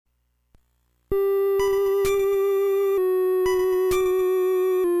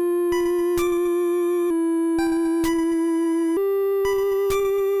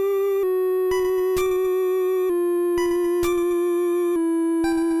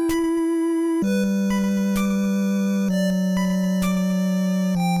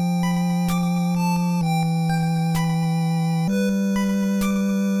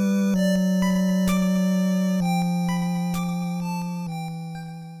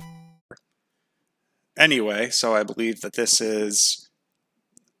Anyway, so I believe that this is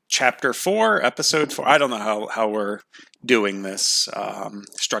chapter 4, episode 4. I don't know how we're doing this,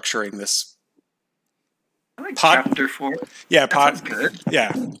 structuring this I like pod. chapter 4. Yeah, That sounds good.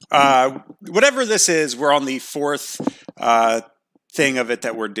 Yeah. Whatever this is, we're on the fourth thing of it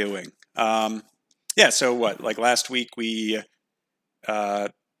that we're doing. Yeah, so what? Like last week, we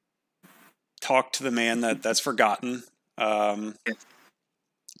talked to the man that's forgotten. Yeah.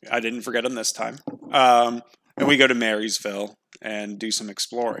 I didn't forget him this time. And we go to Marysville and do some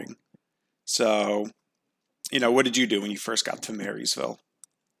exploring. So, what did you do when you first got to Marysville?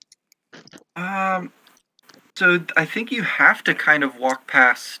 So I think you have to kind of walk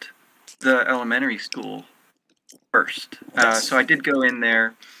past the elementary school first. Yes. So I did go in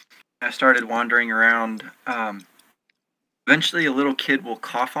there. I started wandering around. Eventually, a little kid will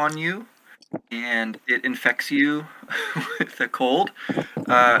cough on you, and it infects you with a cold.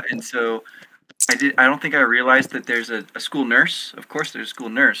 And so I don't think I realized that there's a school nurse. Of course, there's a school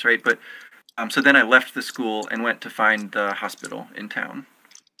nurse, right? But so then I left the school and went to find the hospital in town.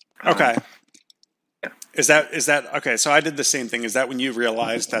 Okay. Yeah. Is that okay? So I did the same thing. Is that when you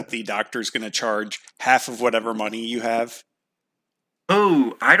realized that the doctor's going to charge half of whatever money you have?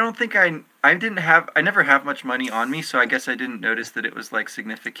 Oh, I don't think I never have much money on me, so I guess I didn't notice that it was like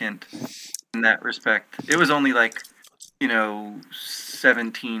significant in that respect. It was only like,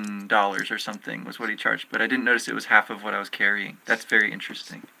 $17 or something was what he charged, but I didn't notice it was half of what I was carrying. That's very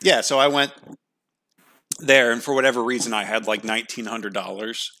interesting. Yeah. So I went there, and for whatever reason, I had like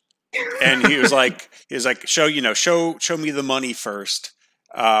 $1,900. And he was like, show me the money first.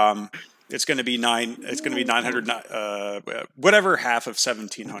 It's going to be 900, whatever half of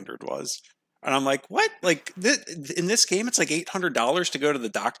 1,700 was. And I'm like, what? Like in this game, it's like $800 to go to the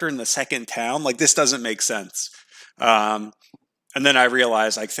doctor in the second town. Like this doesn't make sense. And then I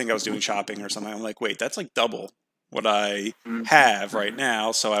realized, I think I was doing shopping or something. I'm like, wait, that's like double what I have right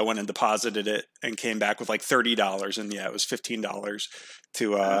now. So I went and deposited it and came back with like $30. And yeah, it was $15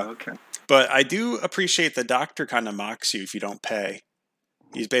 to, Okay. but I do appreciate the doctor kind of mocks you if you don't pay.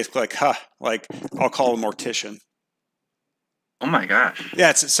 He's basically like, like I'll call a mortician. Oh my gosh.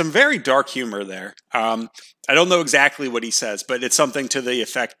 Yeah, it's some very dark humor there. I don't know exactly what he says, but it's something to the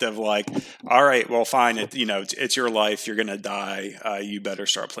effect of like, all right, well, fine. It's your life. You're going to die. You better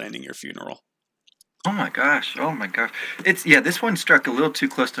start planning your funeral. Oh my gosh. Oh my gosh. This one struck a little too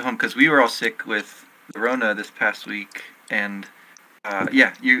close to home because we were all sick with the Rona this past week, and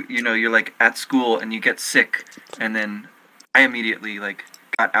you're like at school and you get sick, and then I immediately like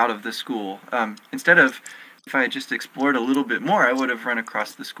got out of the school. Instead of, if I had just explored a little bit more, I would have run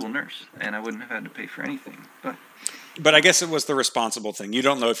across the school nurse and I wouldn't have had to pay for anything. But I guess it was the responsible thing. You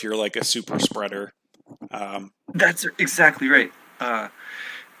don't know if you're like a super spreader. That's exactly right.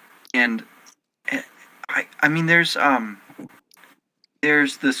 And I mean, there's the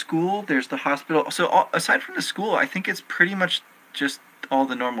school, there's the hospital. So aside from the school, I think it's pretty much just all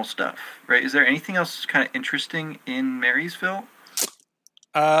the normal stuff, right? Is there anything else kind of interesting in Marysville?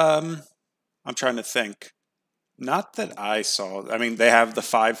 I'm trying to think. Not that I saw. I mean, they have the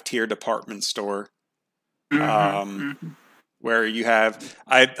 5-tier department store, where you have.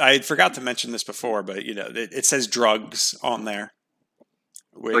 I forgot to mention this before, but it says drugs on there,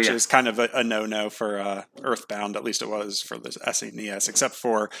 which is kind of a no-no for Earthbound. At least it was for the SNES, except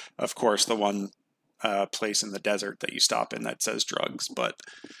for, of course, the one place in the desert that you stop in that says drugs. But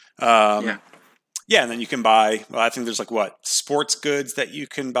yeah, and then you can buy. Well, I think there's like sports goods that you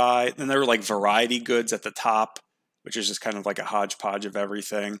can buy. Then there were like variety goods at the top, which is just kind of like a hodgepodge of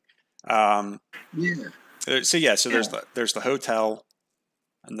everything. So there's the hotel,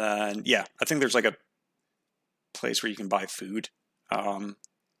 and then I think there's like a place where you can buy food. I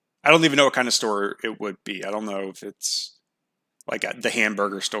don't even know what kind of store it would be. I don't know if it's like the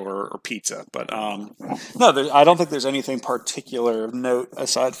hamburger store or pizza, but no, I don't think there's anything particular of note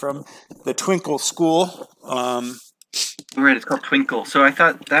aside from the Twinkle School. Right, it's called Twinkle. So I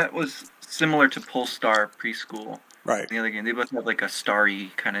thought that was similar to Polestar Preschool. Right. The other game, they both have like a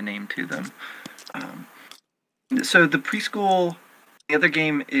starry kind of name to them. So the preschool, the other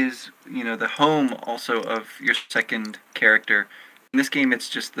game is the home also of your second character. In this game, it's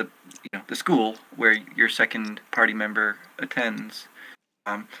just the school where your second party member attends.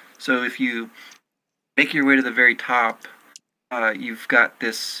 So if you make your way to the very top, you've got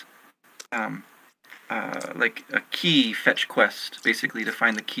this like a key fetch quest, basically to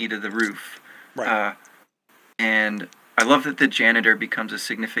find the key to the roof. Right. And I love that the janitor becomes a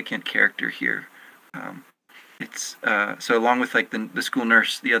significant character here. It's so along with like the school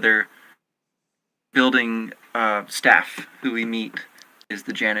nurse, the other building staff who we meet is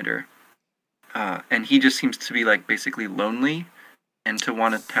the janitor. and he just seems to be like basically lonely and to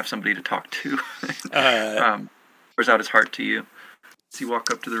want to have somebody to talk to. Pours out his heart to you. So you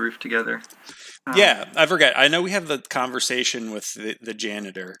walk up to the roof together. Yeah, I forget. I know we have the conversation with the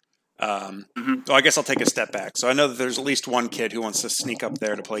janitor. Well, I guess I'll take a step back. So I know that there's at least one kid who wants to sneak up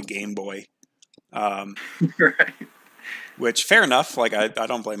there to play Game Boy. Right. Which, fair enough. Like, I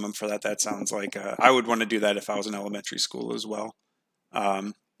don't blame him for that. That sounds like I would want to do that if I was in elementary school as well.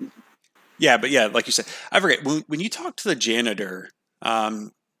 Yeah, but yeah, like you said, I forget. When you talk to the janitor,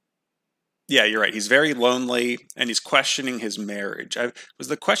 yeah, you're right. He's very lonely, and he's questioning his marriage. Was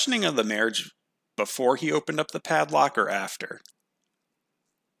the questioning of the marriage before he opened up the padlock or after?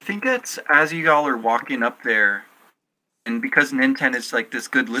 I think that's as you all are walking up there, and because Ninten is like this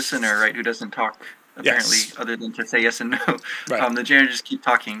good listener, right, who doesn't talk apparently other than to say yes and no. Right. The janitor just keep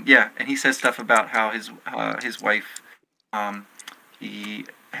talking. Yeah, and he says stuff about how his wife, he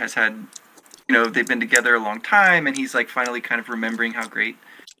has had, they've been together a long time, and he's like finally kind of remembering how great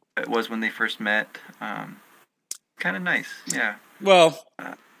it was when they first met. Kind of nice, yeah. Well,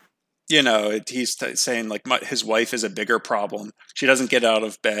 he's saying like his wife is a bigger problem. She doesn't get out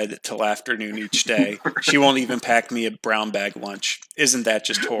of bed till afternoon each day. She won't even pack me a brown bag lunch. Isn't that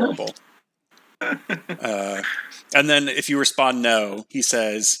just horrible? And then if you respond no, he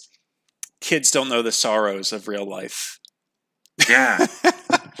says, kids don't know the sorrows of real life. Yeah.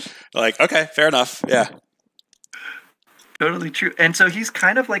 Like, okay, fair enough. Yeah. Totally true. And so he's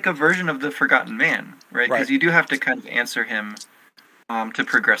kind of like a version of the Forgotten Man, right? Because you do have to kind of answer him to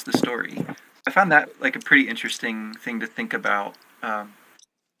progress the story. I found that like a pretty interesting thing to think about.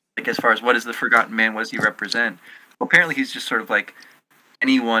 Like as far as what is the Forgotten Man, what does he represent? Well, apparently he's just sort of like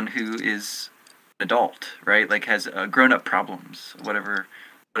anyone who is adult, right? Like has grown-up problems, whatever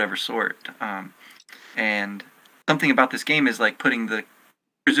sort. And something about this game is like putting the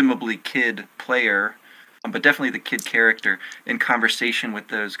presumably kid player, but definitely the kid character in conversation with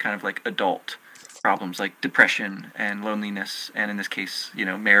those kind of like adult problems like depression and loneliness, and in this case,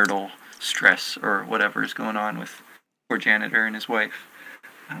 marital stress or whatever is going on with poor janitor and his wife.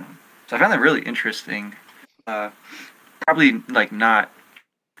 So I found that really interesting. Probably like not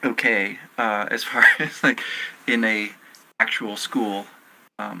okay as far as like in a actual school.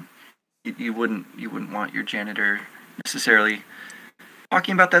 You wouldn't want your janitor necessarily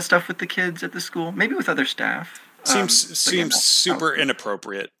talking about that stuff with the kids at the school. Maybe with other staff. Seems super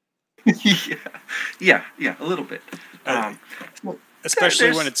inappropriate. yeah, a little bit.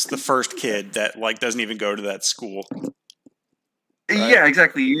 Especially when it's the first kid that like doesn't even go to that school. Right? Yeah,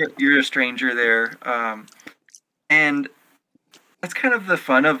 exactly. You're a stranger there, and that's kind of the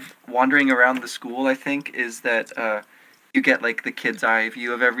fun of wandering around the school. I think is that you get like the kid's eye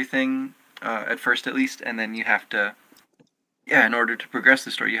view of everything at first, at least, and then you have to, in order to progress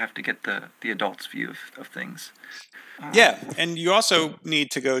the story, you have to get the adult's view of things. Yeah, and you also need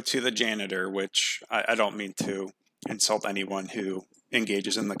to go to the janitor, which I don't mean to insult anyone who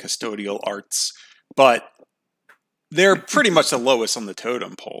engages in the custodial arts, but they're pretty much the lowest on the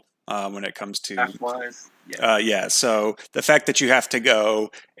totem pole when it comes to staff-wise. Yeah. So the fact that you have to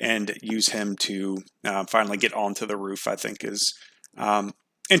go and use him to finally get onto the roof, I think, is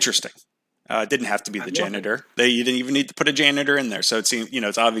interesting. It didn't have to be the janitor. You didn't even need to put a janitor in there. So it seems,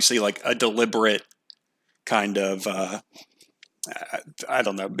 it's obviously like a deliberate kind of, I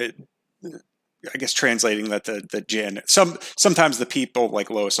don't know, I guess translating that the janitor, sometimes the people like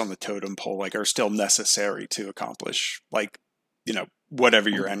lowest on the totem pole like are still necessary to accomplish like, whatever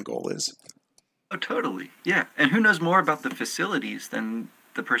your end goal is. Oh, totally. Yeah. And who knows more about the facilities than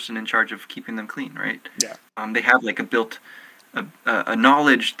the person in charge of keeping them clean, right? Yeah. They have like a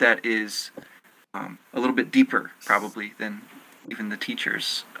knowledge that is a little bit deeper probably than even the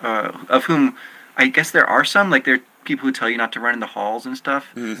teachers, of whom I guess there are some, like there are people who tell you not to run in the halls and stuff,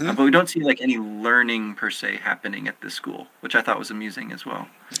 but we don't see like any learning per se happening at this school, which I thought was amusing as well.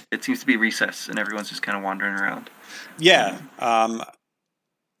 It seems to be recess and everyone's just kind of wandering around. Yeah.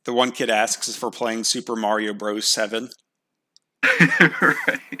 The one kid asks if we're playing Super Mario Bros. 7.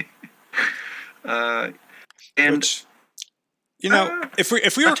 Right. And which,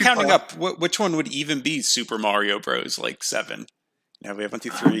 if we were counting up, which one would even be Super Mario Bros. Like 7? Now we have 1, 2,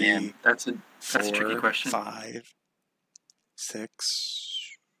 3. Man. That's a tricky question. 5, 6.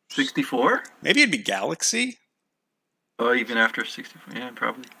 64? Maybe it'd be Galaxy. Oh, even after 64, yeah,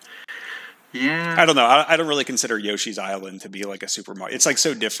 probably. Yeah. I don't know. I don't really consider Yoshi's Island to be like a Super Mario. It's like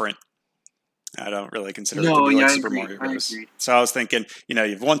so different. I don't really consider it to be like Super Mario Bros. So I was thinking, you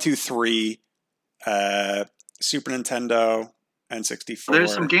have 1, 2, 3, Super Nintendo, N64.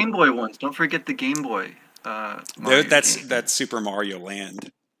 There's some Game Boy ones. Don't forget the Game Boy. That's Super Mario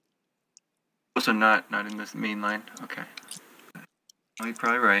Land. Also, not in this main line. Okay, oh, you're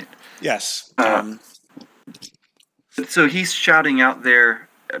probably right. Yes. So he's shouting out there.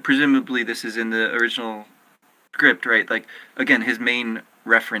 Presumably, this is in the original script, right? Like, again, his main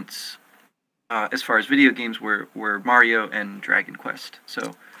reference as far as video games were Mario and Dragon Quest.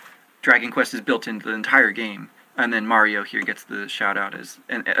 So Dragon Quest is built into the entire game, and then Mario here gets the shout out as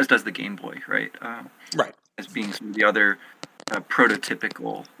does the Game Boy, right? Right. As being some of the other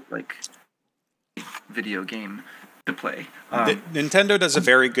prototypical like video game to play. Nintendo does a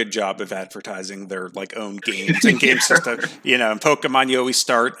very good job of advertising their like own games and game system. You know, in Pokemon, you always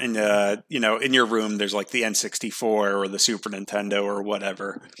start in in your room. There's like the N64 or the Super Nintendo or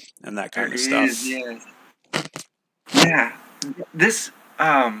whatever, and that kind of stuff. Yeah. This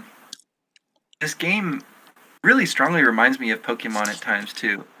this game really strongly reminds me of Pokemon at times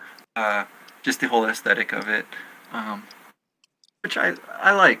too. Just the whole aesthetic of it, which I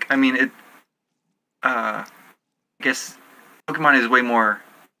like. I mean, I guess Pokemon is way more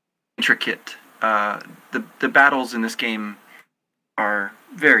intricate. The battles in this game are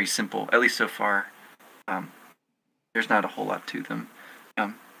very simple, at least so far. There's not a whole lot to them.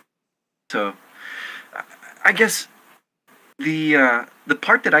 So I guess the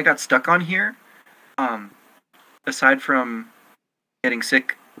part that I got stuck on here, aside from getting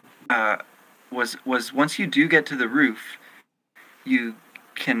sick, was once you do get to the roof, you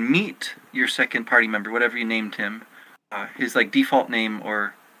can meet your second party member, whatever you named him. His like default name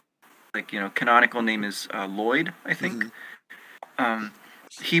or like canonical name is Lloyd, I think. Mm-hmm.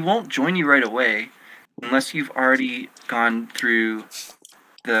 He won't join you right away unless you've already gone through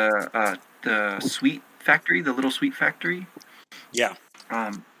the sweet factory, the little sweet factory. Yeah.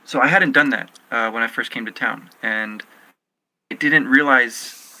 So I hadn't done that when I first came to town, and I didn't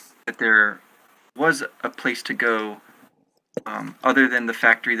realize that there was a place to go other than the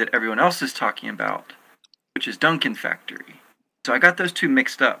factory that everyone else is talking about, which is Duncan Factory. So I got those two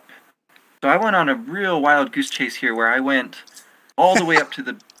mixed up. So I went on a real wild goose chase here where I went all the way up to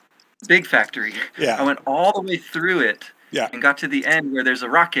the big factory. Yeah. I went all the way through it yeah. and got to the end where there's a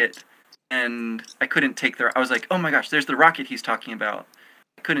rocket, and I couldn't take I was like, oh my gosh, there's the rocket he's talking about.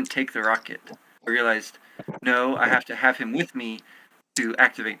 I couldn't take the rocket. I realized, no, I have to have him with me to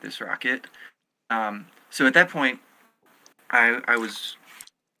activate this rocket. So at that point, I was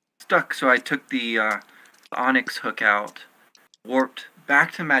stuck. So I took the Onyx hook out, warped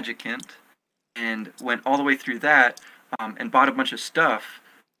back to Magicant, and went all the way through that, and bought a bunch of stuff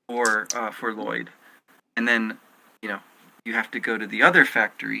for Lloyd. And then, you have to go to the other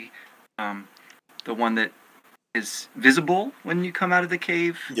factory, the one that is visible when you come out of the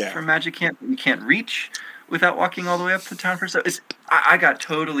cave from Magicant, but you can't reach without walking all the way up to town first. So I got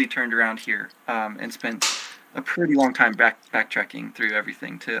totally turned around here, and spent a pretty long time backtracking through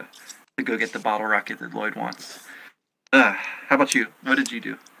everything to go get the bottle rocket that Lloyd wants. How about you? What did you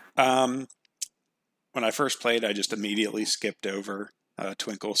do? When I first played, I just immediately skipped over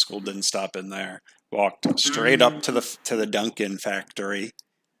Twinkle School. Didn't stop in there. Walked straight up to the Duncan factory.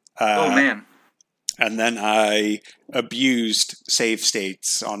 Oh man! And then I abused save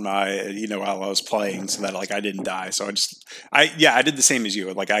states on my while I was playing, so that like I didn't die. So I did the same as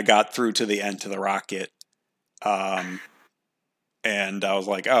you. Like I got through to the end to the rocket. And I was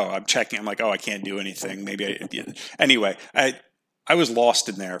like, oh, I'm checking. I'm like, oh, I can't do anything. Maybe anyway, I was lost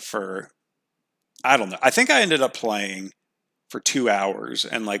in there for, I don't know. I think I ended up playing for 2 hours,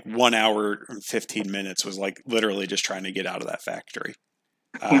 and like 1 hour and 15 minutes was like literally just trying to get out of that factory.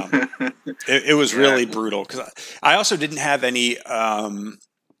 It was really brutal because I also didn't have any of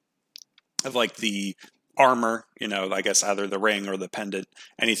like the armor, I guess either the ring or the pendant,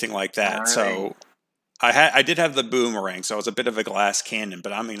 anything like that. Right. So I did have the boomerang, so it was a bit of a glass cannon,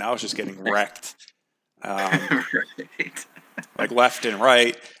 but I mean, I was just getting wrecked. Right. Like left and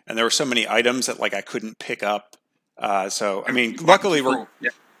right, and there were so many items that like I couldn't pick up. So I mean, luckily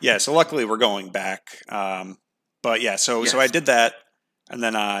we're going back. But yeah, so I did that, and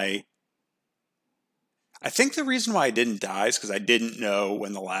then I think the reason why I didn't die is because I didn't know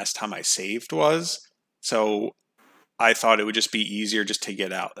when the last time I saved was. So I thought it would just be easier just to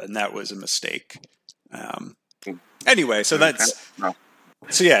get out, and that was a mistake. Anyway, so then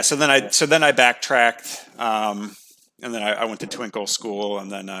I backtracked, and then I went to Twinkle School,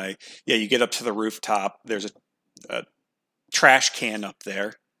 and then you get up to the rooftop. There's a trash can up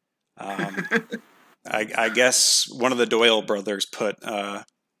there. I guess one of the Doyle brothers put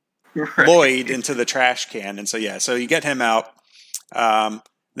Lloyd into the trash can, and so you get him out.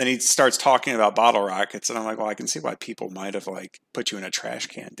 Then he starts talking about bottle rockets, and I'm like, well, I can see why people might have like put you in a trash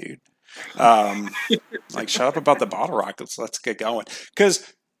can, dude. Like, shut up about the bottle rockets. Let's get going.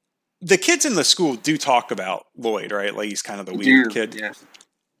 Because the kids in the school do talk about Lloyd, right? Like he's kind of the They weird do, kid, yes.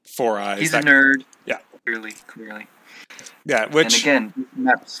 4 eyes. He's a nerd. Yeah, Clearly. yeah. And again,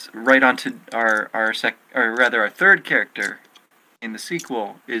 maps right onto our third character in the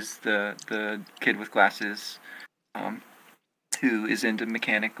sequel is the kid with glasses, um, who is into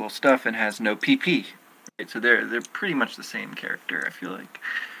mechanical stuff and has no PP. Right? So they're pretty much the same character. I feel like.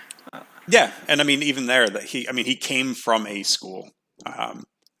 Yeah, and I mean, even there, he came from a school.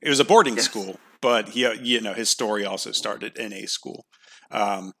 It was a boarding Yes. school, but his story also started in a school.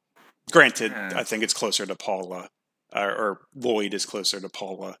 Granted, I think it's closer to Paula, or Lloyd is closer to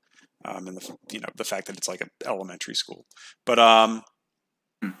Paula, and the fact that it's like an elementary school. But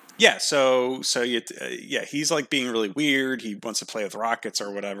yeah, yeah, he's like being really weird. He wants to play with rockets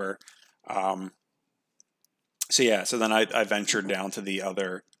or whatever. So then I ventured down to the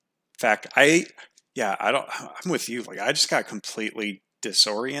other fact. I'm with you. Like I just got completely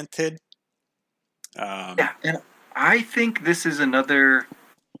disoriented. Yeah, and I think this is another.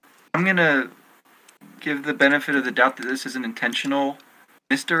 I'm gonna give the benefit of the doubt that this is an intentional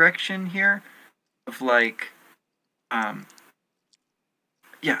misdirection here, of like,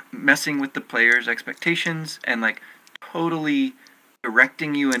 messing with the player's expectations and like totally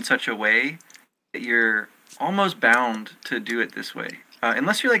directing you in such a way that you're almost bound to do it this way,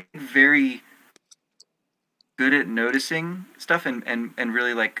 unless you're like very good at noticing stuff and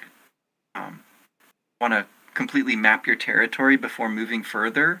really like want to completely map your territory before moving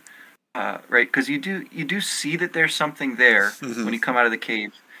further, right? Because you do see that there's something there when you come out of the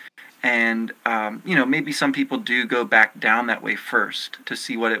cave, and maybe some people do go back down that way first to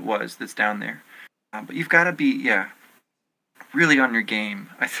see what it was that's down there, but you've got to be really on your game,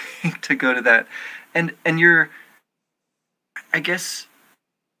 I think, to go to that, and you're, I guess,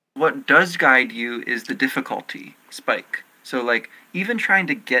 what does guide you is the difficulty spike. So like even trying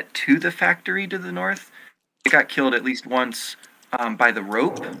to get to the factory to the north, I got killed at least once by the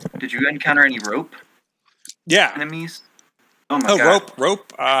rope. Did you encounter any rope enemies? Oh my god.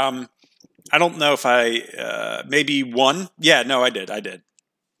 Rope. I don't know if I maybe one. Yeah, no, I did.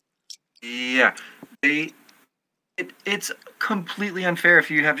 Yeah, it's completely unfair if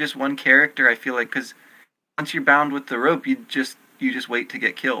you have just one character. I feel like because once you're bound with the rope, you just wait to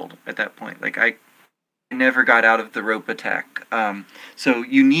get killed at that point. Like I never got out of the rope attack. So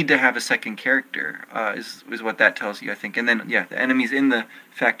you need to have a second character, is what that tells you, I think. And then the enemies in the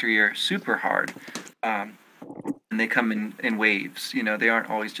factory are super hard, and they come in waves. They aren't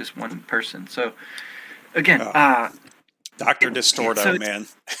always just one person. So again, Dr. Distorto, man,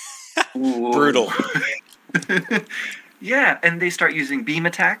 brutal. Yeah, and they start using beam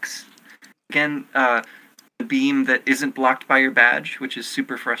attacks. Again, the beam that isn't blocked by your badge, which is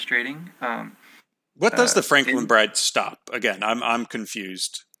super frustrating. What does the Franklin Bride stop? Again, I'm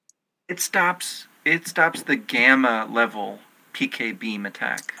confused. It stops the gamma level PK beam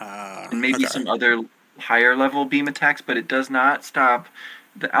attack, and maybe some other higher level beam attacks, but it does not stop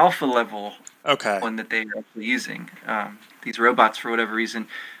the alpha level one that they are actually using. These robots, for whatever reason,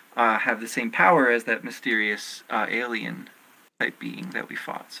 have the same power as that mysterious alien type being that we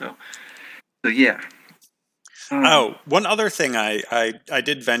fought. So yeah. One other thing I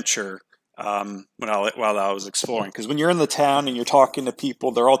did venture while I was exploring, because when you're in the town and you're talking to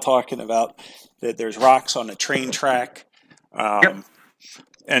people, they're all talking about that there's rocks on a train track.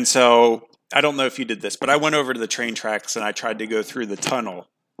 And so I don't know if you did this, but I went over to the train tracks and I tried to go through the tunnel.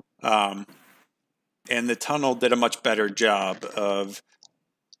 And the tunnel did a much better job of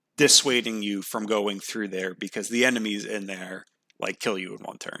dissuading you from going through there because the enemies in there like kill you in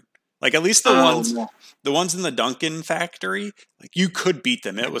one turn. Like at least the ones in the Duncan factory, like you could beat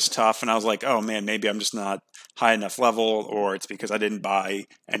them. It was tough, and I was like, oh man, maybe I'm just not high enough level, or it's because I didn't buy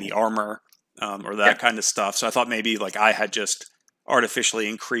any armor or that kind of stuff. So I thought maybe like I had just artificially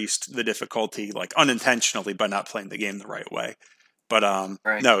increased the difficulty, like unintentionally, by not playing the game the right way. But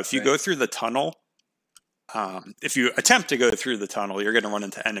no, if you go through the tunnel, if you attempt to go through the tunnel, you're going to run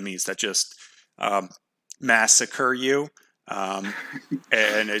into enemies that just massacre you. And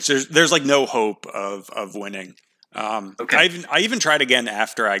there's like no hope of winning. I even tried again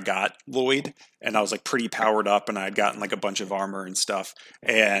after I got Lloyd, and I was like pretty powered up, and I had gotten like a bunch of armor and stuff.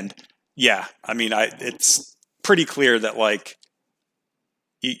 And yeah, I mean, it's pretty clear that like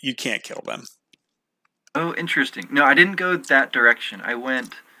you can't kill them. Oh, interesting. No, I didn't go that direction. I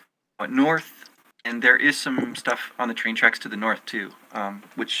went north, and there is some stuff on the train tracks to the north too,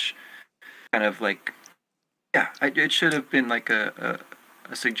 which kind of like. Yeah, it should have been like a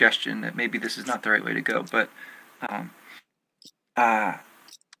suggestion that maybe this is not the right way to go, but I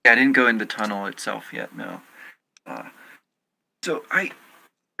didn't go in the tunnel itself yet. No, so I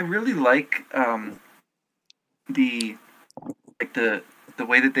I really like the like the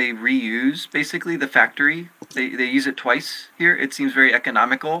way that they reuse basically the factory. They use it twice here. It seems very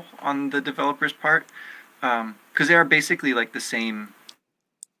economical on the developer's part because they are basically like the same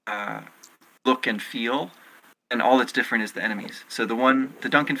uh, look and feel, and all that's different is the enemies. So the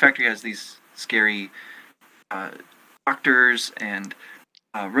Duncan factory has these scary uh, doctors and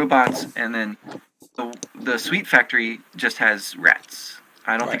robots, and then the Sweet factory just has rats.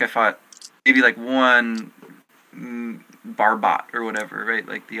 I don't think I Right. fought maybe like one Barbot or whatever, right?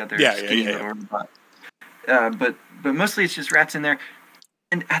 Like the other Yeah, yeah, skinny yeah, yeah. little robot. But mostly it's just rats in there.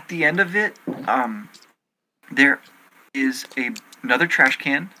 And at the end of it, there is another trash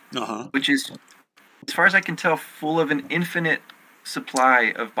can, Uh-huh. which is, as far as I can tell, full of an infinite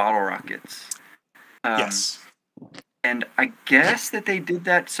supply of bottle rockets. Um, Yes. and I guess that they did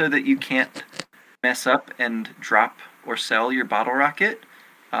that so that you can't mess up and drop or sell your bottle rocket.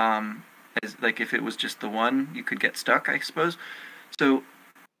 Um, as like if it was just the one, you could get stuck, I suppose. So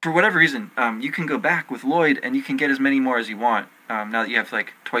for whatever reason, you can go back with Lloyd and you can get as many more as you want. Now that you have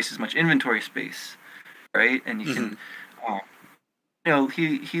like twice as much inventory space, right? And you Hmm. can, uh,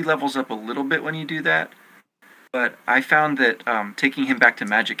 he levels up a little bit when you do that. But I found that taking him back to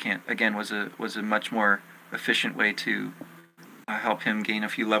Magic Camp again was a much more efficient way to help him gain a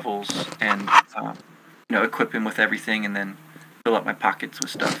few levels and equip him with everything, and then fill up my pockets with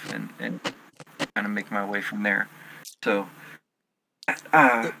stuff and kind of make my way from there. So,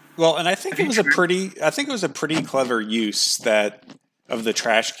 Well, and I think have it you was a tried? pretty, I think it was a pretty clever use that of the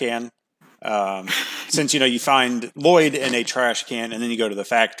trash can. Since you find Lloyd in a trash can, and then you go to the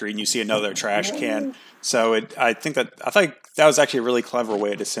factory and you see another trash can. So I think that was actually a really clever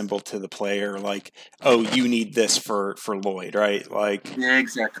way to symbol to the player, like, oh, you need this for Lloyd, right? Like Yeah,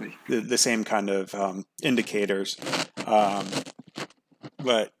 exactly. the same kind of indicators. Um,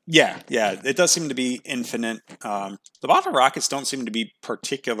 but yeah, it does seem to be infinite. The bottle rockets don't seem to be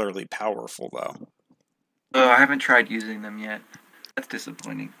particularly powerful, though. Oh, I haven't tried using them yet. That's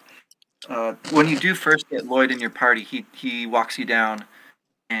disappointing. When you do first get Lloyd in your party, he walks you down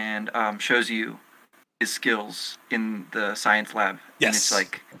and shows you his skills in the science lab, and it's Yes,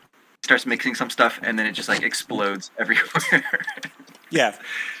 like starts mixing some stuff, and then it just like explodes everywhere. yeah,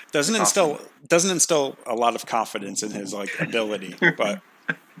 doesn't It's awesome. instill doesn't instill a lot of confidence in his like ability, but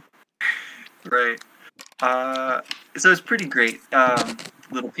Right. Uh, so it's pretty great.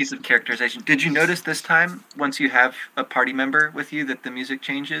 Little piece of characterization. Did you notice this time, once you have a party member with you, that the music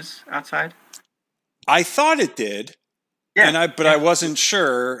changes outside? I thought it did, Yeah, but I yeah. wasn't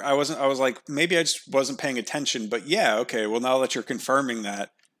sure. I was like, maybe I just wasn't paying attention. But yeah, okay. Well, now that you're confirming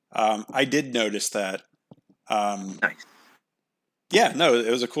that, I did notice that. Um, Nice. yeah, no, it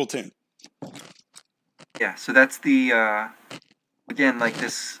was a cool tune. Yeah, so that's the again like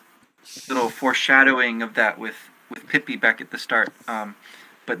this little foreshadowing of that with Pippi back at the start.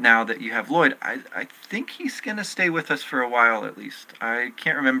 But now that you have Lloyd, I think he's gonna stay with us for a while at least. I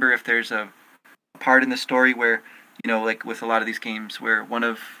can't remember if there's a part in the story where like with a lot of these games, where one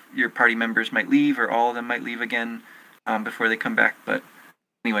of your party members might leave or all of them might leave again before they come back. But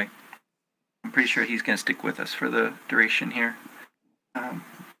anyway, I'm pretty sure he's gonna stick with us for the duration here. Um,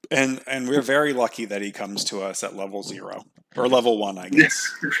 And we're very lucky that he comes to us at level 0 or level 1, I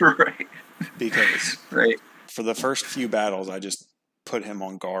guess, right, because right. for the first few battles, I just put him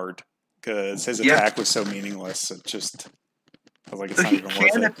on guard because his Yeah. attack was so meaningless. It just I was like, it's So not even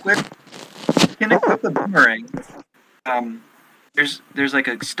worth it. he can equip a boomerang. Um, there's like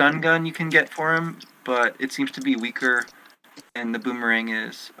a stun gun you can get for him, but it seems to be weaker than the boomerang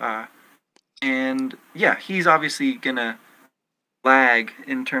is. And yeah, he's obviously gonna lag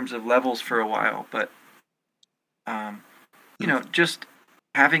in terms of levels for a while, but um, just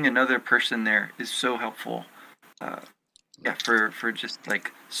having another person there is so helpful. Uh, yeah, for just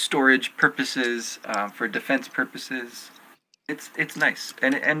like storage purposes, for defense purposes, it's nice,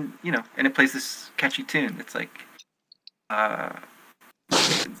 and and it plays this catchy tune. It's like uh,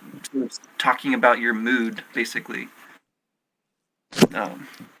 talking about your mood, basically. Um,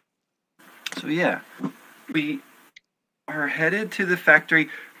 so yeah, we are headed to the factory.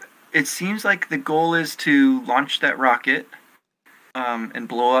 It seems like the goal is to launch that rocket and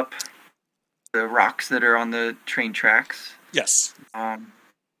blow up the rocks that are on the train tracks. Yes.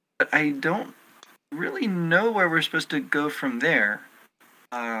 But I don't really know where we're supposed to go from there.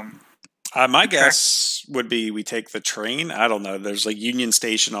 Um, My the track. guess would be we take the train. I don't know. There's like Union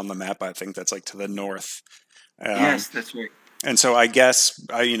Station on the map. I think that's like to the north. Um, Yes, that's right. and so I guess,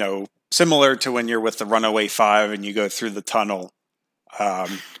 similar to when you're with the Runaway Five and you go through the tunnel,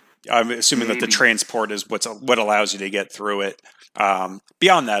 um, I'm assuming that the Maybe. transport is what allows you to get through it.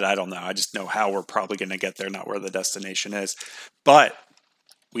 Beyond that, I don't know. I just know how we're probably going to get there, not where the destination is. But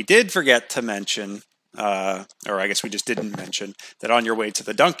we did forget to mention, or I guess we just didn't mention, that on your way to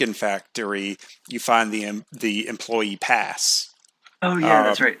the Duncan factory, you find the employee pass Oh yeah,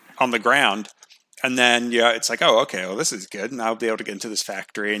 that's right. on the ground. And then yeah, it's like, oh, okay, well, this is good, and I'll be able to get into this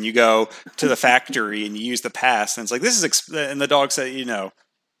factory. And you go to the factory and you use the pass, and it's like, this is, and the dog said,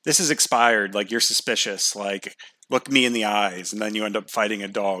 this is expired. Like, you're suspicious. Like, look me in the eyes, and then you end up fighting a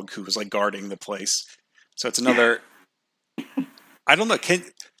dog who was like guarding the place. So it's another. I don't know.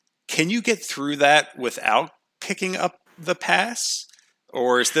 Can you get through that without picking up the pass?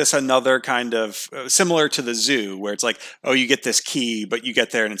 Or is this another kind of similar to the zoo where it's like, oh, you get this key, but you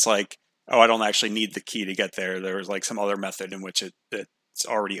get there and it's like, oh, I don't actually need the key to get there. There was like some other method in which it's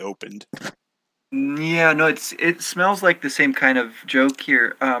already opened. Yeah, no, it smells like the same kind of joke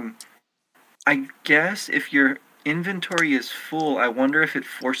here. I guess if your inventory is full, I wonder if it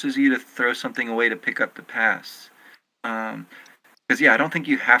forces you to throw something away to pick up the pass. Because yeah, I don't think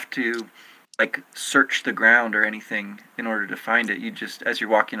you have to like search the ground or anything in order to find it. You just, as you're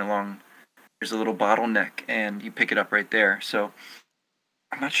walking along, there's a little bottleneck and you pick it up right there. So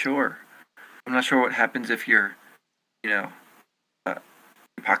I'm not sure. I'm not sure what happens if you know, your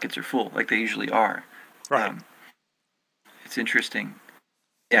pockets are full, like they usually are. Right. It's interesting.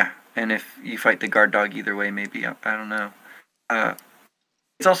 Yeah, and if you fight the guard dog either way, maybe I don't know. Uh,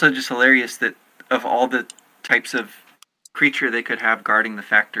 it's also just hilarious that of all the types of creature they could have guarding the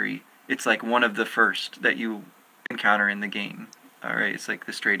factory, it's like one of the first that you encounter in the game. All right, it's like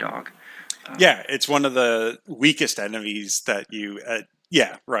the stray dog. Yeah, it's one of the weakest enemies that you.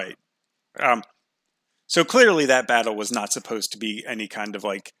 Yeah, right. So clearly, that battle was not supposed to be any kind of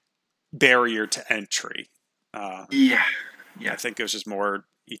like barrier to entry. Yeah, I yeah. think it was just more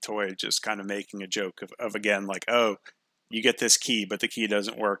Itoi just kind of making a joke of again like, oh, you get this key, but the key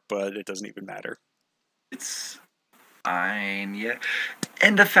doesn't work, but it doesn't even matter. It's fine. Yeah,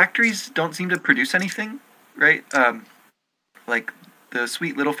 and the factories don't seem to produce anything, right? Like the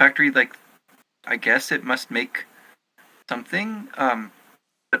sweet little factory, like I guess it must make something.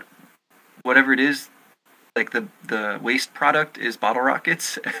 But whatever it is, like the waste product is bottle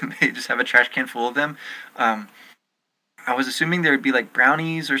rockets, and they just have a trash can full of them. Um, I was assuming there would be like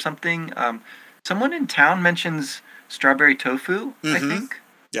brownies or something. Someone in town mentions strawberry tofu, I Mm-hmm. think.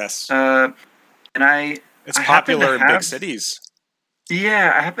 Yes, Uh, and it's I happen to popular in big have, cities.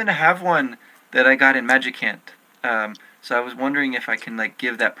 yeah, I happen to have one that I got in Magicant. So I was wondering if I can like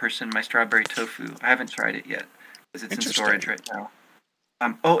give that person my strawberry tofu. I haven't tried it yet because it's in storage Interesting. right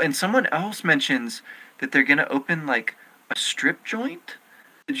now. Oh, and someone else mentions that they're gonna open like a strip joint.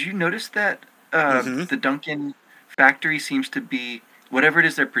 Did you notice that Mm-hmm. the Dunkin' factory seems to be whatever it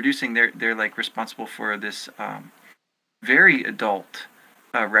is they're producing? They're like responsible for this very adult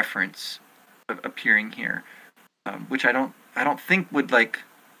reference appearing here, which I don't think would like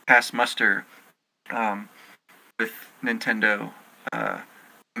pass muster um, with Nintendo.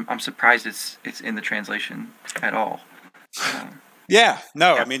 I'm surprised it's in the translation at all. Um, Yeah,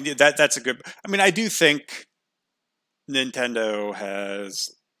 no, I yeah. mean that's a good. I mean, I do think Nintendo has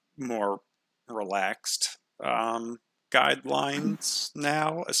more relaxed guidelines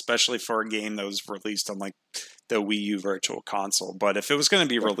now, especially for a game that was released on like the Wii U Virtual Console. But if it was going to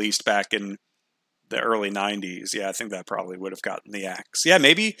be released back in the early '90s, yeah, I think that probably would have gotten the axe. Yeah,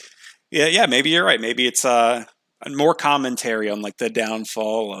 maybe. Yeah, maybe you're right. Maybe it's more commentary on like the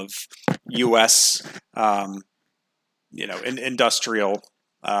downfall of U.S. Um, industrial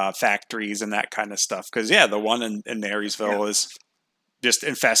factories and that kind of stuff. Because yeah, the one in Yeah. Marysville is just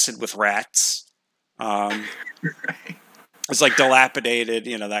infested with rats. Um, Right. it's like dilapidated,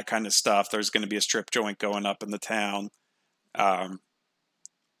 that kind of stuff. There's going to be a strip joint going up in the town. Um,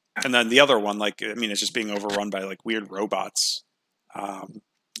 and then the other one, like, I mean, it's just being overrun by like weird robots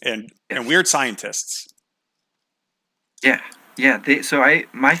and Yes. weird scientists. Yeah. Yeah.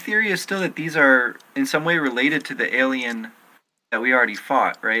 My theory is still that these are in some way related to the alien that we already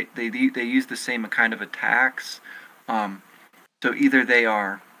fought. Right. They use the same kind of attacks. Um. So either they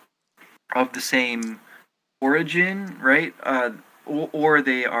are of the same origin, right? Or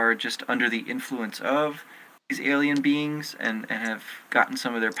they are just under the influence of these alien beings and have gotten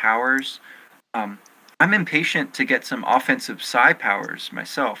some of their powers. Um, I'm impatient to get some offensive psi powers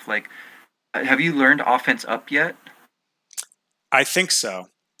myself. Like, have you learned offense up yet? I think so.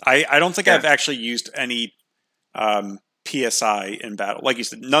 I don't think Yeah. I've actually used any PSI in battle. Like you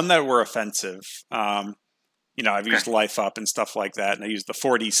said, none that were offensive. I've Okay. used life up and stuff like that, and I used the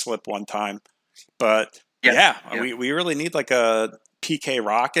 4D slip one time. But Yeah. yeah, Yeah. we really need like a PK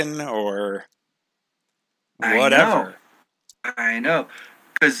rockin' or I know, whatever. I know,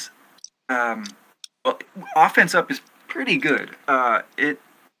 because um, well, offense up is pretty good.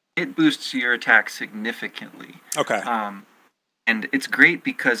 It boosts your attack significantly. Okay. Um, and it's great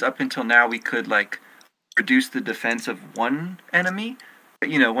because up until now we could like reduce the defense of one enemy, but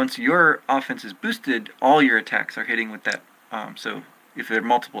once your offense is boosted, all your attacks are hitting with that. So if there are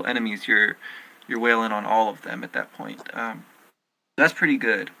multiple enemies, you're wailing on all of them at that point. That's pretty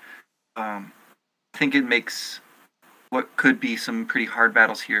good. Um, I think it makes what could be some pretty hard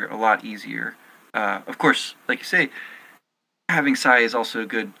battles here a lot easier. Of course, like you say, having Sai is also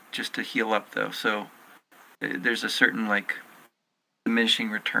good just to heal up though. So there's a certain like diminishing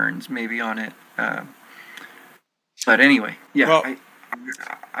returns maybe on it. But anyway, yeah, Well,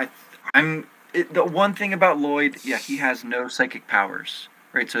 I'm the one thing about Lloyd. Yeah, he has no psychic powers,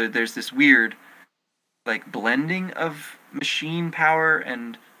 right? So there's this weird like blending of machine power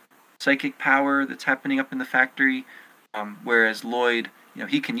and psychic power that's happening up in the factory. Whereas Lloyd,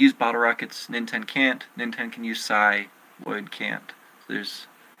 he can use bottle rockets. Ninten can't. Ninten can use Psy. Lloyd can't. So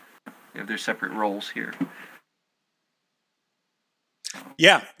there's separate roles here.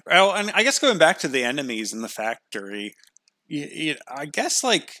 yeah. Well, and I guess going back to the enemies in the factory, I guess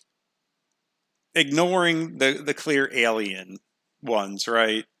like ignoring the clear alien ones,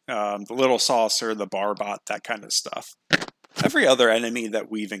 right? The little saucer, the barbot, that kind of stuff. Every other enemy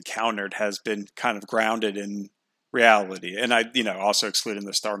that we've encountered has been kind of grounded in reality, and also excluding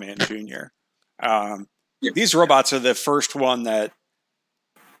the Starman Junior. Yeah. These robots are the first one that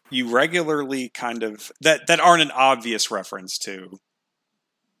you regularly kind of that aren't an obvious reference to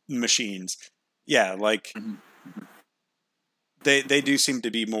machines. Yeah, like Mm-hmm. they do seem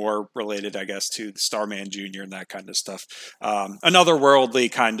to be more related, I guess, to the Starman Junior and that kind of stuff. Another worldly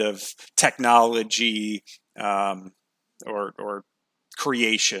kind of technology or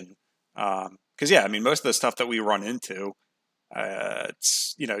creation. Because yeah, I mean, most of the stuff that we run into,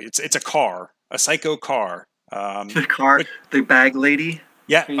 it's a car, a psycho car. The car, But the bag lady,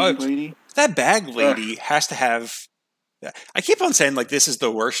 yeah, crazy lady. that bag Ugh. lady has to have. I keep on saying like this is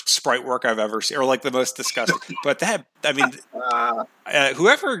the worst sprite work I've ever seen, or like the most disgusting. But that, I mean,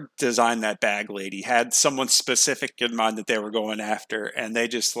 whoever designed that bag lady had someone specific in mind that they were going after, and they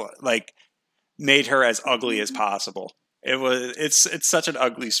just like made her as ugly as possible. It's such an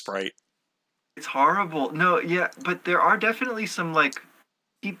ugly sprite. It's horrible. No, yeah, but there are definitely some like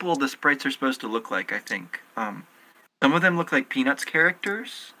people the sprites are supposed to look like. I think. Some of them look like Peanuts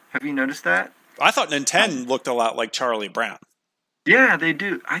characters. Have you noticed that? I thought Nintendo looked a lot like Charlie Brown. Yeah, they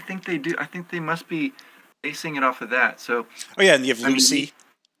do. I think they do. I think they must be basing it off of that. So, Oh yeah, and you have I mean, Lucy.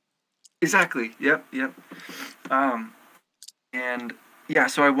 exactly. Yep, yep. Um, and yeah,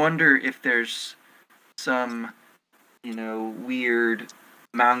 so I wonder if there's some, weird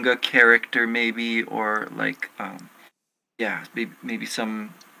manga character maybe, or like, yeah, maybe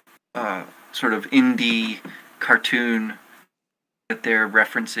some sort of indie cartoon that they're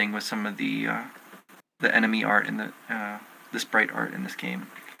referencing with some of the enemy art and the sprite art in this game.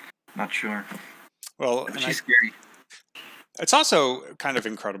 Not sure. Well, But and she's scary. it's also kind of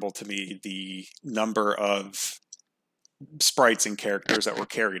incredible to me the number of sprites and characters that were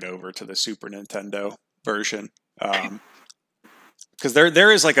carried over to the Super Nintendo version. Because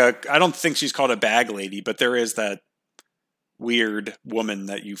there is like I don't think she's called a bag lady, but there is that weird woman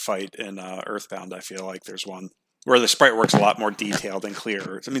that you fight in Earthbound. I feel like there's one where the sprite work's a lot more detailed and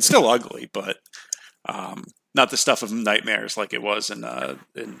clearer. I mean, still ugly, but not the stuff of nightmares like it was in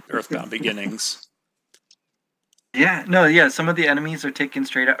Earthbound Beginnings. Yeah, no, yeah. Some of the enemies are taken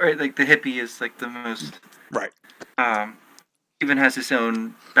straight out. Right, like the hippie is like the most. Right. Even has his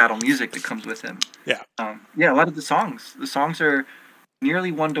own battle music that comes with him. Yeah. Yeah, a lot of the songs are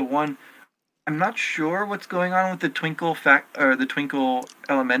nearly 1-to-1. I'm not sure what's going on with the the Twinkle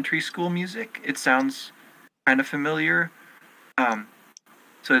Elementary School music. It sounds kind of familiar.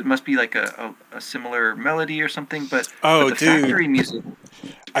 So it must be like a similar melody or something. But the factory music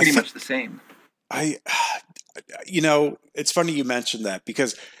is pretty much the same. It's funny you mentioned that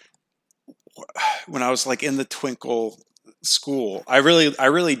because when I was like in the Twinkle school, I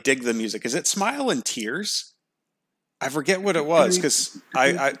really dig the music. Is it Smile and Tears? I forget what it was because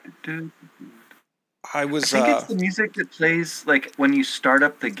I was. I think it's the music that plays like when you start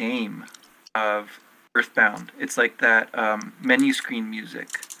up the game of Earthbound. It's like that menu screen music.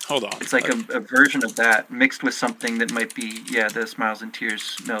 Hold on. It's like a version of that mixed with something that might be the Smiles and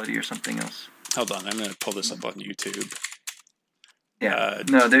Tears melody or something else. Hold on, I'm going to pull this up on YouTube. Yeah,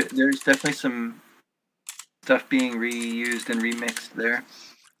 no, there's definitely some stuff being reused and remixed there.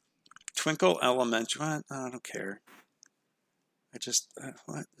 Twinkle Elementary. What? I don't care. I just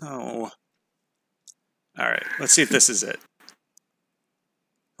what? No. All right, let's see if this is it.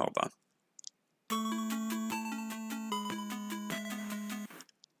 Hold on.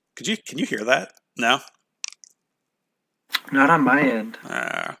 Can you hear that? No. Not on my end.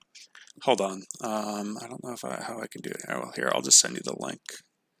 Hold on. I don't know how I can do it. Well, here, I'll just send you the link.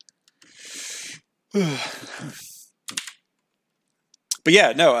 But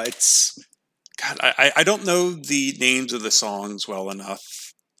yeah, no, it's God. I don't know the names of the songs well enough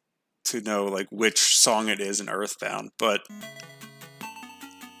to know like which song it is in Earthbound, but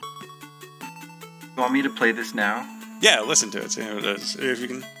You want me to play this now? yeah, listen to it. See how it is. If you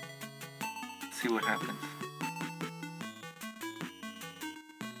can. See what happens.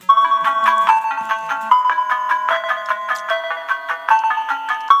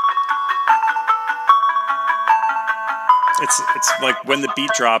 It's like when the beat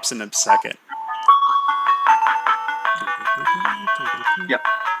drops in a second. Yep.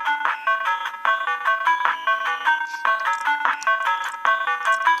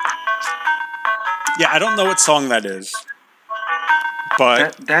 Yeah, I don't know what song that is,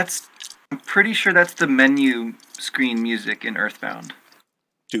 but I'm pretty sure that's the menu screen music in Earthbound.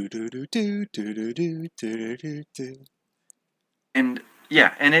 do do do do do do do do do do. And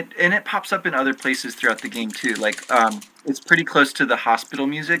yeah, and it pops up in other places throughout the game too. Like it's pretty close to the hospital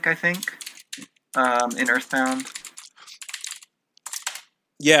music, I think, in Earthbound.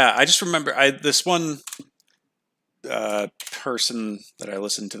 Yeah, I just remember this one person that I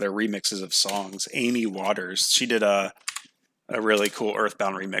listened to their remixes of songs, Amy Waters. She did a really cool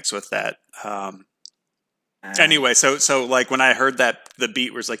Earthbound remix with that. Anyway, so like when I heard that the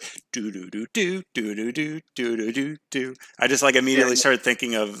beat was like do do do do do do do do do do, I just like immediately started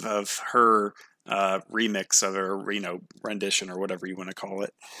thinking of her remix of her rendition or whatever you want to call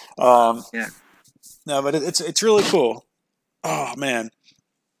it. Yeah. No, but it's really cool. Oh man,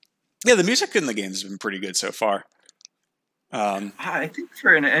 yeah, the music in the game has been pretty good so far. I think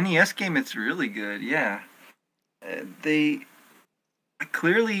for an NES game, it's really good. Yeah, they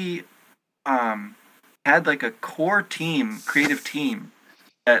clearly had like a core team, creative team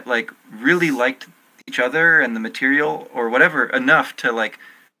that like really liked each other and the material or whatever enough to like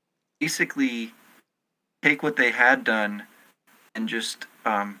basically take what they had done and just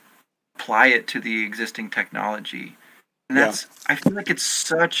apply it to the existing technology. And that's I feel like it's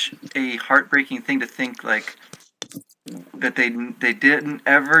such a heartbreaking thing to think like that they didn't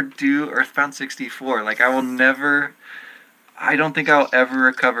ever do Earthbound 64. Like I don't think I'll ever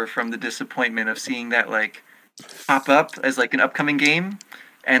recover from the disappointment of seeing that like pop up as like an upcoming game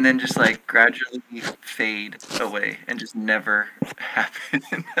and then just like gradually fade away and just never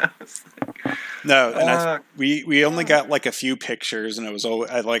happen. No, and we only got like a few pictures, and it was always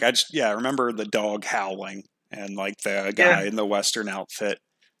I remember the dog howling and like the guy in the Western outfit.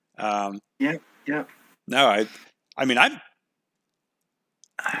 Yeah. No, I mean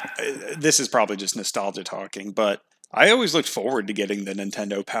this is probably just nostalgia talking, but I always looked forward to getting the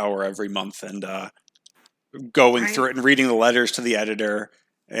Nintendo Power every month and going through it and reading the letters to the editor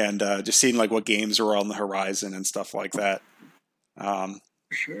and just seeing like what games were on the horizon and stuff like that.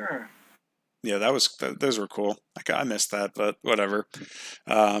 Sure. Yeah, those were cool. I missed that, but whatever.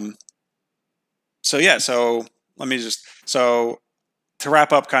 So to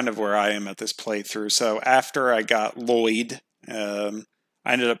wrap up kind of where I am at this playthrough. So after I got Lloyd, I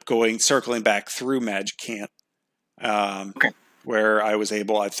ended up circling back through Magicant, where I was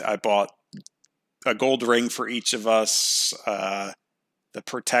able, I bought a gold ring for each of us, the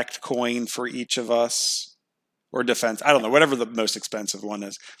protect coin for each of us, or defense, I don't know, whatever the most expensive one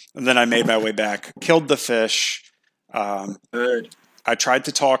is. And then I made my way back, killed the fish. Good. I tried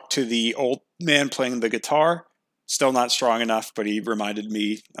to talk to the old man playing the guitar. Still not strong enough, but he reminded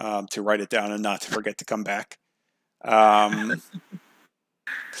me to write it down and not to forget to come back.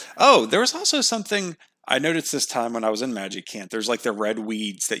 Oh, there was also something I noticed this time when I was in Magicant. There's like the red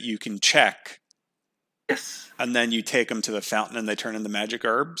weeds that you can check. Yes. And then you take them to the fountain and they turn into magic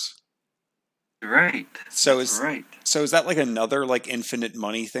herbs. Right. So is that like another like infinite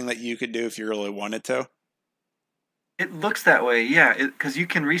money thing that you could do if you really wanted to? It looks that way, yeah, because you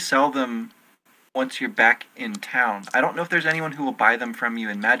can resell them once you're back in town. I don't know if there's anyone who will buy them from you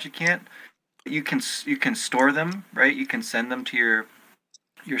in Magicant. You can store them, right? You can send them to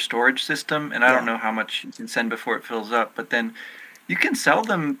your storage system, and I don't know how much you can send before it fills up, but then you can sell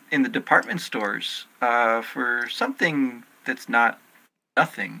them in the department stores for something that's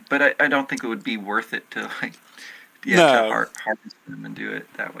nothing. But I don't think it would be worth it to like to harvest them and do it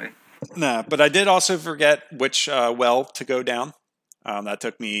that way. No, but I did also forget which well to go down. That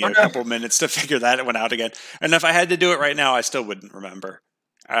took me Oh a no. couple minutes to figure that one out again. And if I had to do it right now, I still wouldn't remember.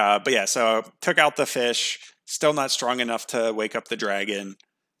 But yeah, so took out the fish. Still not strong enough to wake up the dragon.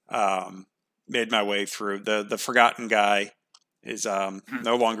 Made my way through. The forgotten guy is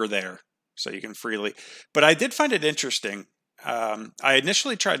no longer there, so you can freely. But I did find it interesting. I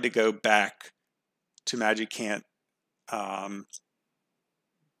initially tried to go back to Magicant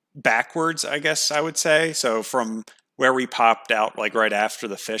backwards, I guess I would say. So from where we popped out, like right after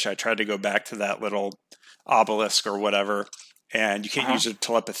the fish, I tried to go back to that little obelisk or whatever, and you can't use your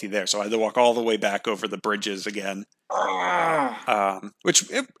telepathy there. So I had to walk all the way back over the bridges again. Which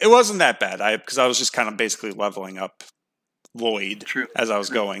it wasn't that bad. Because I was just kind of basically leveling up Lloyd as I was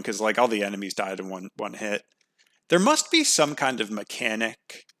going, because like all the enemies died in one hit. There must be some kind of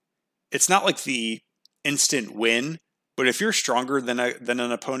mechanic. It's not like the instant win, but if you're stronger than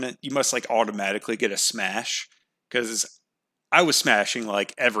an opponent, you must like automatically get a smash. Because I was smashing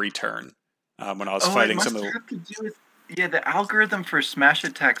like every turn when I was fighting some of the. Yeah, the algorithm for smash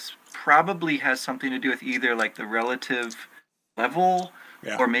attacks probably has something to do with either like the relative level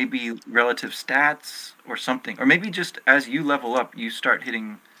or maybe relative stats or something. Or maybe just as you level up, you start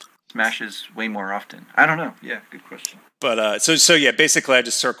hitting smashes way more often. I don't know. Yeah, good question. But so yeah, basically I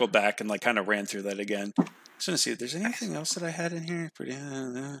just circled back and like kind of ran through that again. Just want to see if there's anything else that I had in here.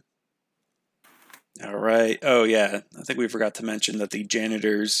 All right. Oh yeah, I think we forgot to mention that the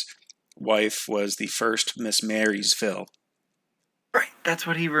janitor's wife was the first Miss Marysville. Right, that's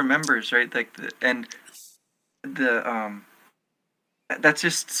what he remembers, right? Like that's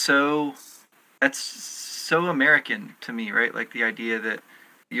just so American to me, right? Like the idea that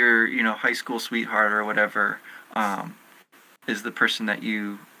your high school sweetheart or whatever is the person that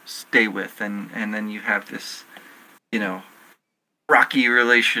you stay with, and then you have this rocky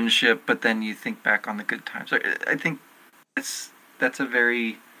relationship, but then you think back on the good times. I think that's a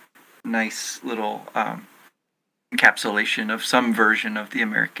very nice little encapsulation of some version of the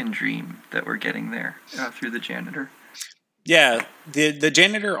American dream that we're getting there through the janitor. Yeah, the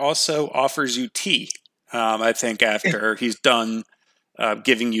janitor also offers you tea. I think after he's done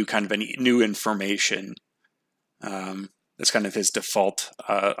giving you kind of any new information. That's kind of his default.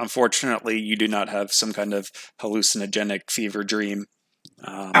 Unfortunately, you do not have some kind of hallucinogenic fever dream.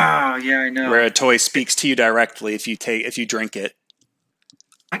 Yeah, I know. Where a toy speaks to you directly if you drink it.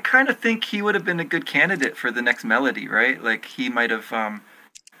 I kind of think he would have been a good candidate for the next Melody, right? Like he might have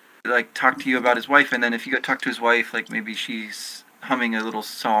like talked to you about his wife, and then if you got talked to his wife, like maybe she's humming a little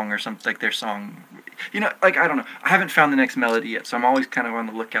song or something, like their song. Like I don't know. I haven't found the next Melody yet, so I'm always kind of on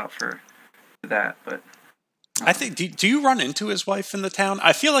the lookout for that. But I think do you run into his wife in the town?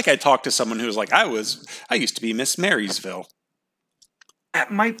 I feel like I talked to someone who was like, I used to be Miss Marysville.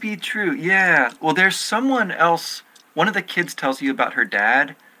 That might be true. Yeah. Well, there's someone else. One of the kids tells you about her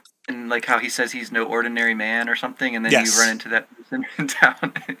dad, and like how he says he's no ordinary man or something, and then you run into that person in town.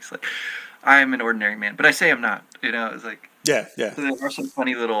 And he's like, "I'm an ordinary man," but I say I'm not. It's like yeah. So there are some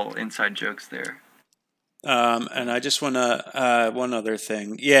funny little inside jokes there. And I just want to one other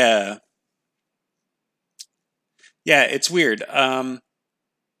thing. Yeah, it's weird. So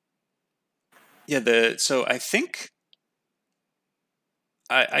I think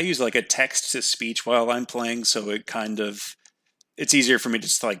I use like a text to speech while I'm playing, so it's easier for me to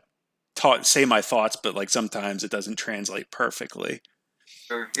just like say my thoughts, but like sometimes it doesn't translate perfectly.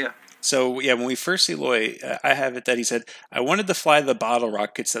 Sure, yeah. So yeah, when we first see Loy, I have it that he said, "I wanted to fly the bottle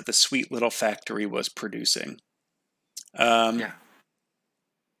rockets that the sweet little factory was producing." Yeah.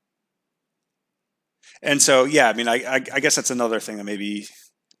 And so yeah, I mean, I guess that's another thing that maybe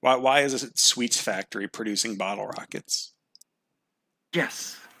why is a sweets factory producing bottle rockets?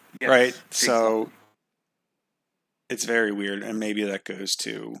 Yes. Right. Exactly. So it's very weird, and maybe that goes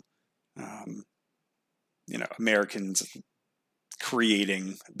to, Americans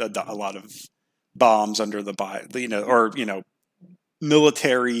creating a lot of bombs under or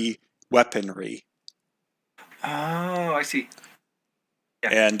military weaponry. Oh, I see.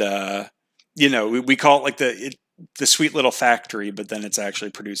 Yeah. And we call it like the sweet little factory, but then it's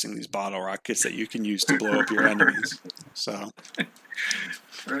actually producing these bottle rockets that you can use to blow up your enemies. So.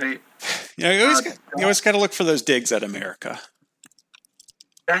 Right. You always got to look for those digs at America.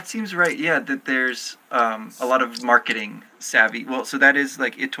 That seems right. Yeah, that there's a lot of marketing savvy. Well, so that is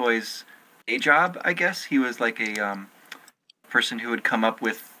like Itoi's day job, I guess. He was like a person who would come up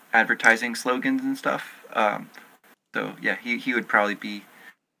with advertising slogans and stuff. So yeah, he would probably be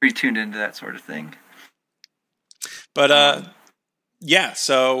pretty tuned into that sort of thing. But yeah,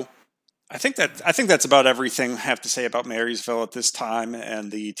 so I think that's about everything I have to say about Marysville at this time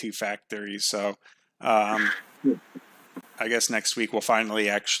and the two factories. So I I guess next week we'll finally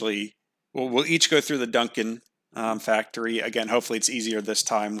actually we'll each go through the Duncan factory again. Hopefully, it's easier this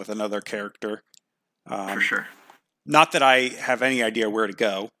time with another character. For sure. Not that I have any idea where to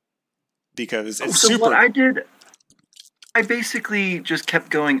go because it's So super. what I did, I basically just kept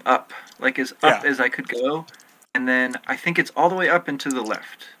going up, like as up as I could go, and then I think it's all the way up and to the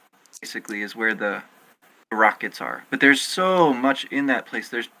left. Basically, is where the rockets are. But there's so much in that place.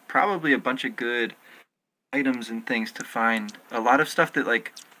 There's probably a bunch of good items and things to find. A lot of stuff that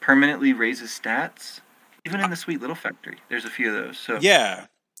like permanently raises stats. Even in the Sweet Little Factory, there's a few of those. So Yeah,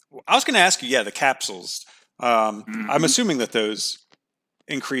 I was going to ask you. Yeah, the capsules. I'm assuming that those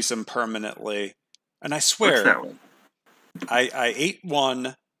increase them permanently. And I swear, what's that one? I ate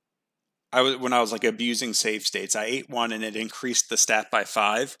one. When I was like abusing save states. I ate one and it increased the stat by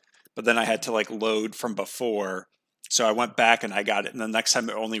 5, but then I had to like load from before, so I went back and I got it. And the next time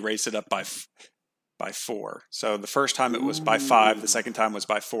it only raised it up by 4. So the first time it was by 5, the second time was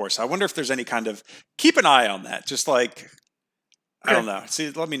by 4. So I wonder if there's any kind of keep an eye on that. Just like I don't know.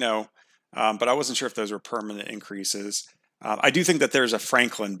 See, let me know. But I wasn't sure if those were permanent increases. I do think that there's a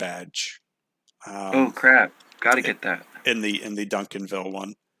Franklin badge. Oh crap! Gotta get that in the Duncanville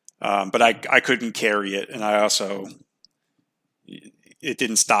one. But I couldn't carry it, and I also it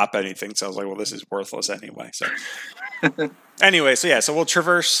didn't stop anything. So I was like, well, this is worthless anyway. So anyway, so we'll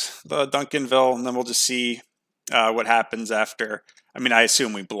traverse the Duncanville, and then we'll just see what happens after. I mean, I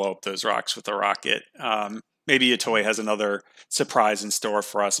assume we blow up those rocks with the rocket. Maybe Yatoi has another surprise in store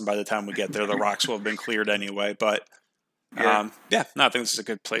for us, and by the time we get there, the rocks will have been cleared anyway. But no, I think this is a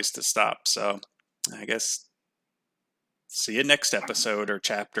good place to stop. So I guess see you next episode or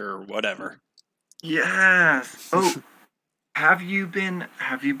chapter or whatever. Yes. Oh, have you been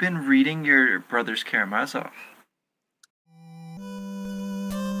reading your brother's Karamazov?